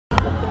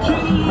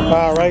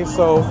All right,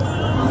 so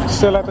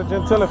still at the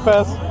Gentilly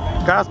Fest,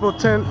 gospel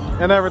tent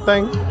and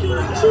everything.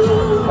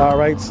 All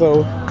right,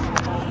 so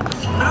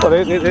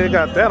they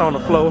got that on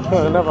the floor.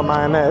 Never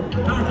mind that.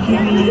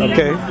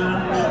 Okay,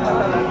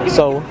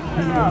 so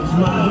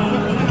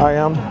I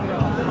am.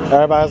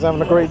 Everybody's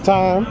having a great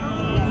time.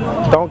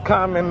 Don't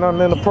comment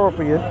on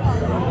inappropriate.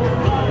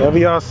 Whatever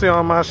y'all see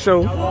on my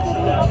show.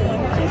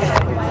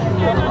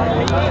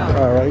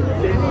 All right.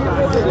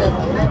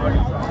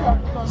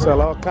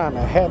 Sell all kind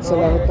of hats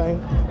and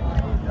everything.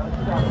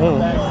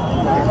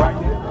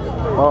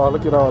 Oh,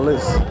 look at all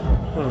this.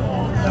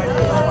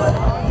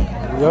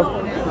 Yep.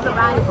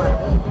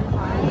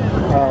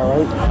 All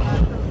right.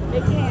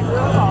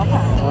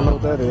 I don't know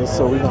what that is,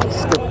 so we're gonna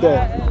skip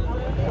that.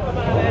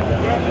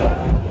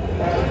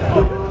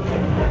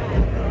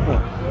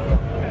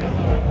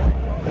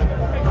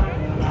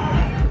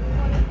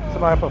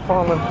 Somebody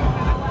performing.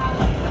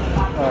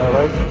 All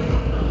right.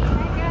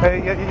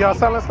 Hey, y'all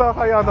selling stuff?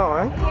 How y'all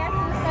doing? Yes,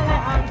 we're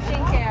selling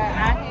skincare.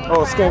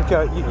 Oh,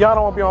 skincare. Y'all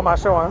don't want to be on my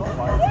show, huh?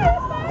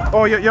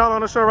 Oh, y'all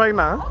on the show right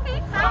now?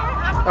 Okay.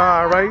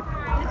 All right.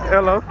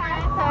 Hello.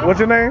 What's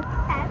your name?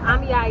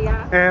 I'm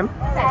Yaya. And?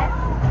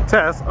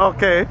 Tess.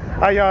 Okay.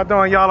 How y'all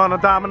doing? Y'all on the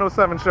Domino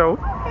 7 show?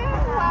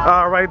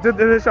 All right.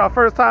 This y'all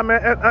first time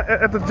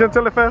at the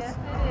Gentilly Fest?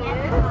 Yes,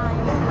 it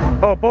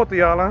is. Oh, both of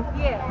y'all, huh?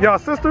 Yeah. Y'all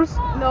sisters?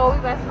 No, we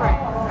best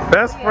friends.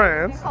 Best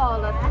friends? You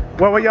call us.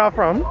 Where y'all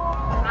from?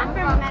 I'm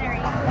from Metairie,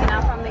 and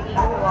I'm from the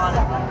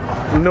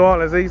East, New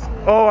Orleans East.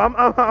 Oh,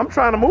 I'm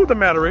trying to move to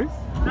Metairie.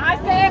 I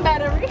said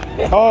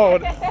Metairie.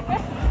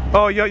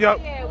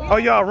 Oh,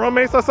 y'all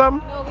roommates or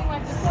something? No, we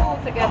went to school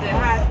together in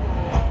high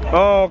school.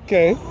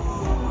 Okay.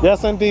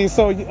 Yes, indeed.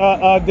 So,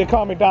 they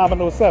call me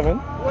Domino 7.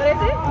 What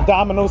is it?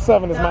 Domino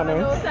 7 is my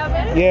name. Domino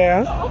 7?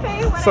 Yeah.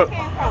 Okay, where that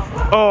came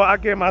from? Oh, I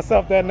gave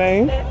myself that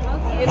name. It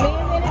means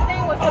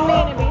anything? What's the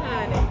meaning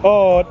behind it?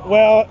 Oh,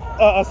 well,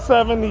 a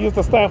 7 used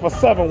to stand for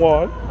 7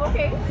 ward.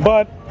 Okay.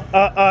 But,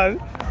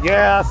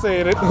 yeah, I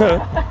said it.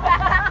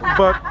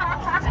 But,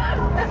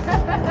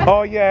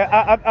 oh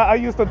yeah, I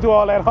used to do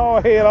all that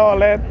hard head, all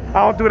that. I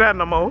don't do that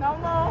no more. No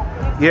more?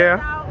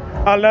 Yeah.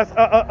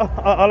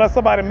 Unless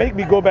somebody make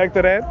me go back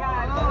to that.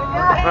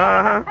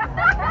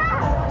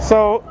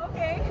 So,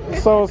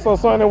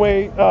 so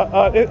anyway,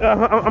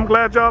 I'm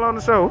glad y'all on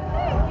the show.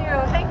 Thank you.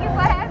 Thank you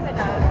for having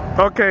us.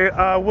 Okay,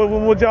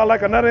 would y'all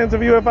like another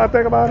interview if I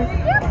think about it?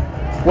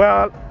 Yep.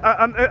 Well,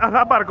 I'm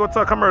about to go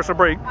to a commercial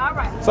break. All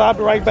right. So I'll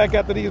be right back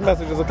after these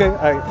messages, okay?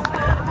 All right.